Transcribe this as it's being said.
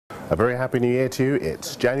A very happy new year to you.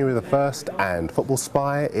 It's January the 1st and Football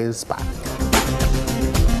Spy is back.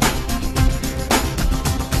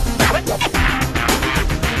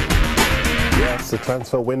 Yes, the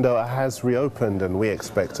transfer window has reopened and we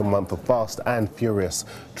expect a month of fast and furious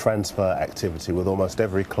transfer activity with almost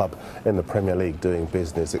every club in the Premier League doing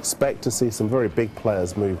business. Expect to see some very big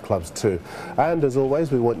players move clubs too. And as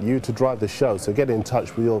always, we want you to drive the show, so get in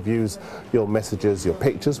touch with your views, your messages, your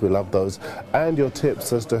pictures, we love those, and your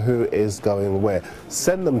tips as to who is going where.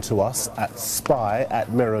 Send them to us at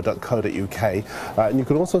spy@mirror.co.uk, and you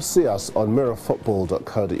can also see us on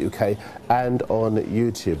mirrorfootball.co.uk and on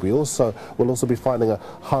YouTube. We will also be finding a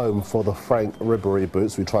home for the Frank Ribery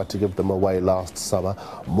boots. We tried to give them away last summer.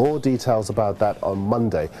 More details about that on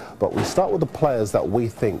Monday. But we start with the players that we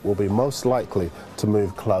think will be most likely to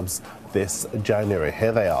move clubs this January.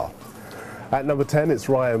 Here they are. At number 10, it's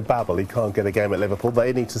Ryan Babel. He can't get a game at Liverpool.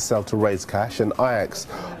 They need to sell to raise cash, and Ajax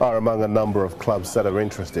are among a number of clubs that are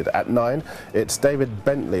interested. At 9, it's David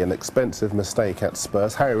Bentley, an expensive mistake at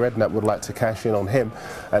Spurs. Harry Redknapp would like to cash in on him,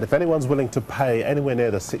 and if anyone's willing to pay anywhere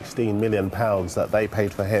near the £16 million that they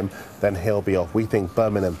paid for him, then he'll be off. We think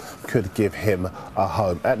Birmingham could give him a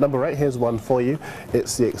home. At number 8, here's one for you.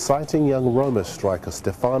 It's the exciting young Roma striker,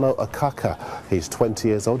 Stefano Akaka. He's 20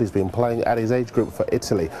 years old. He's been playing at his age group for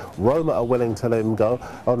Italy. Roma are willing to let him go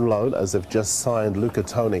on loan, as they've just signed Luca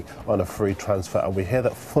Toni on a free transfer, and we hear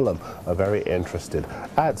that Fulham are very interested.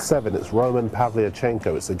 At 7, it's Roman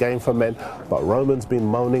Pavlyuchenko. It's a game for men, but Roman's been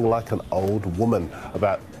moaning like an old woman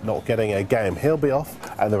about not getting a game. He'll be off,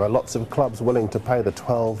 and there are lots of clubs willing to pay the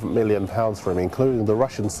 £12 million for him, including the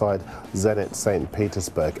Russian side Zenit St.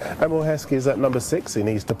 Petersburg. Emil Heskey is at number 6. He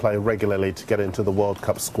needs to play regularly to get into the World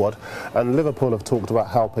Cup squad, and Liverpool have talked about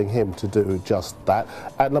helping him to do just that.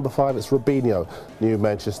 At number 5, it's Robinho. New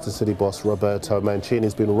Manchester City boss Roberto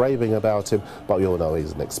Mancini's been raving about him, but we all know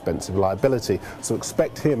he's an expensive liability, so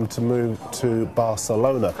expect him to move to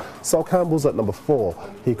Barcelona. Sol Campbell's at number 4.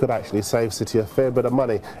 He could actually save City a fair bit of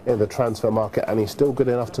money in the transfer market, and he's still good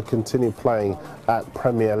enough to continue playing at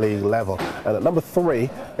Premier League level. And at number 3,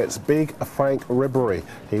 it's big Frank Ribery.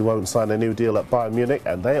 He won't sign a new deal at Bayern Munich,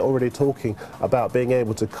 and they're already talking about being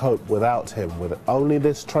able to cope without him. With only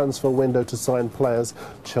this transfer window to sign players,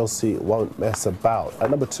 Chelsea won't mess about. At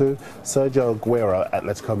number 2, Sergio Aguero,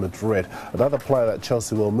 Atletico Madrid, another player that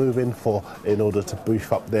Chelsea will move in for in order to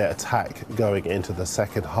beef up their attack going into the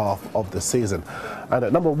second half of the season. And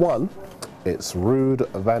at number 1, it's Ruud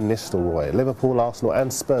van Nisterooy. Liverpool, Arsenal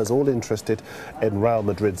and Spurs all interested in Real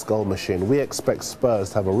Madrid's goal machine. We expect Spurs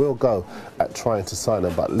to have a real go at trying to sign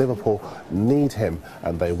him, but Liverpool need him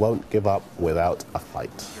and they won't give up without a fight.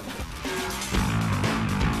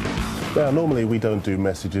 Now, normally we don't do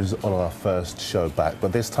messages on our first show back,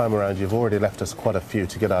 but this time around you've already left us quite a few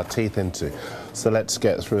to get our teeth into. So let's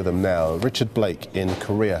get through them now. Richard Blake in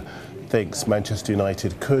Korea thinks Manchester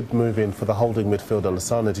United could move in for the holding midfielder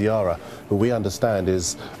Lassana Diarra, who we understand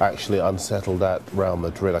is actually unsettled at Real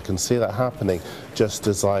Madrid. I can see that happening, just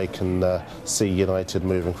as I can see United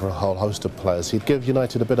moving for a whole host of players. He'd give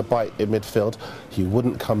United a bit of bite in midfield. He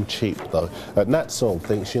wouldn't come cheap, though. Natsol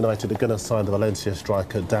thinks United are going to sign the Valencia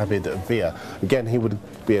striker David Villa. Again, he would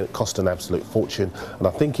cost an absolute fortune, and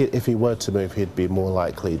I think if he were to move, he'd be more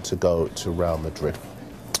likely to go to Real Madrid.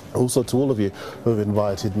 Also, to all of you who have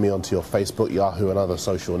invited me onto your Facebook, Yahoo and other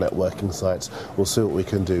social networking sites, we'll see what we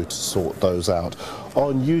can do to sort those out.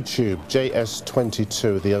 On YouTube,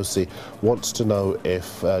 JS22, the OC, wants to know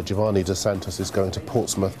if Giovanni Dos Santos is going to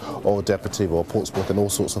Portsmouth or Deportivo. Or Portsmouth in all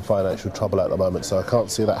sorts of financial trouble at the moment, so I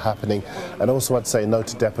can't see that happening. And also I'd say no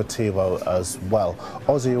to Deportivo as well.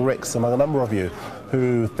 Aussie Ricks, among a number of you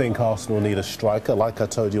who think Arsenal need a striker. Like I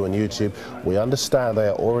told you on YouTube, we understand they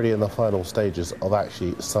are already in the final stages of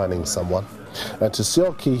actually signing someone. And to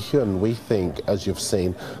Seo Ki-hyun, we think, as you've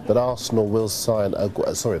seen, that Arsenal will sign,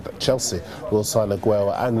 that Chelsea will sign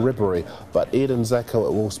Aguero and Ribery, but Edin Dzeko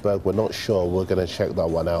at Wolfsburg, we're not sure. We're going to check that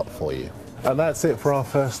one out for you. And that's it for our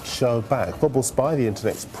first show back. Football Spy, the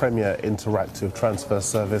internet's premier interactive transfer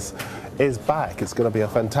service, is back. It's going to be a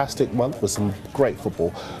fantastic month with some great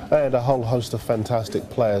football and a whole host of fantastic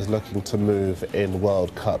players looking to move in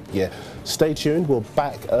World Cup. Yeah, stay tuned. We're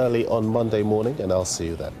back early on Monday morning, and I'll see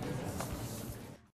you then.